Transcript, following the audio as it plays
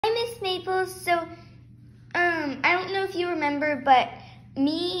people. So, I don't know if you remember, but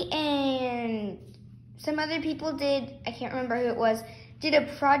me and some other people did, I can't remember who it was, did a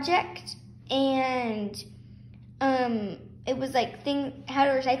project, and it was like how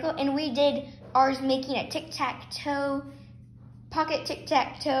to recycle, and we did ours making a tic-tac-toe, pocket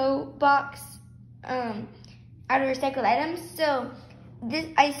tic-tac-toe box out of recycled items. So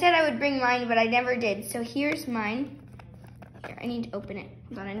I said I would bring mine, but I never did. So here's mine. Here, I need to open it.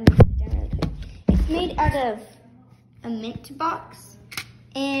 Hold on, I need to put it down really quick. It's made out of a mint box.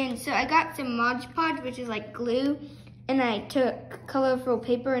 And so I got some Mod Podge, which is like glue, and I took colorful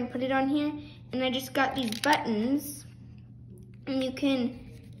paper and put it on here. And I just got these buttons, and you can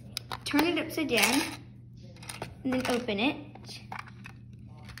turn it upside down, and then open it.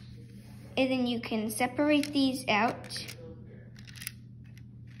 And then you can separate these out.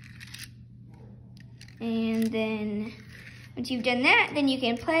 And then once you've done that, then you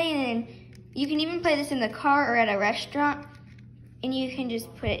can play, and then you can even play this in the car or at a restaurant. And you can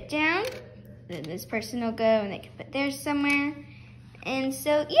just put it down, then this person will go and they can put theirs somewhere. And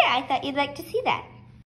so, yeah, I thought you'd like to see that.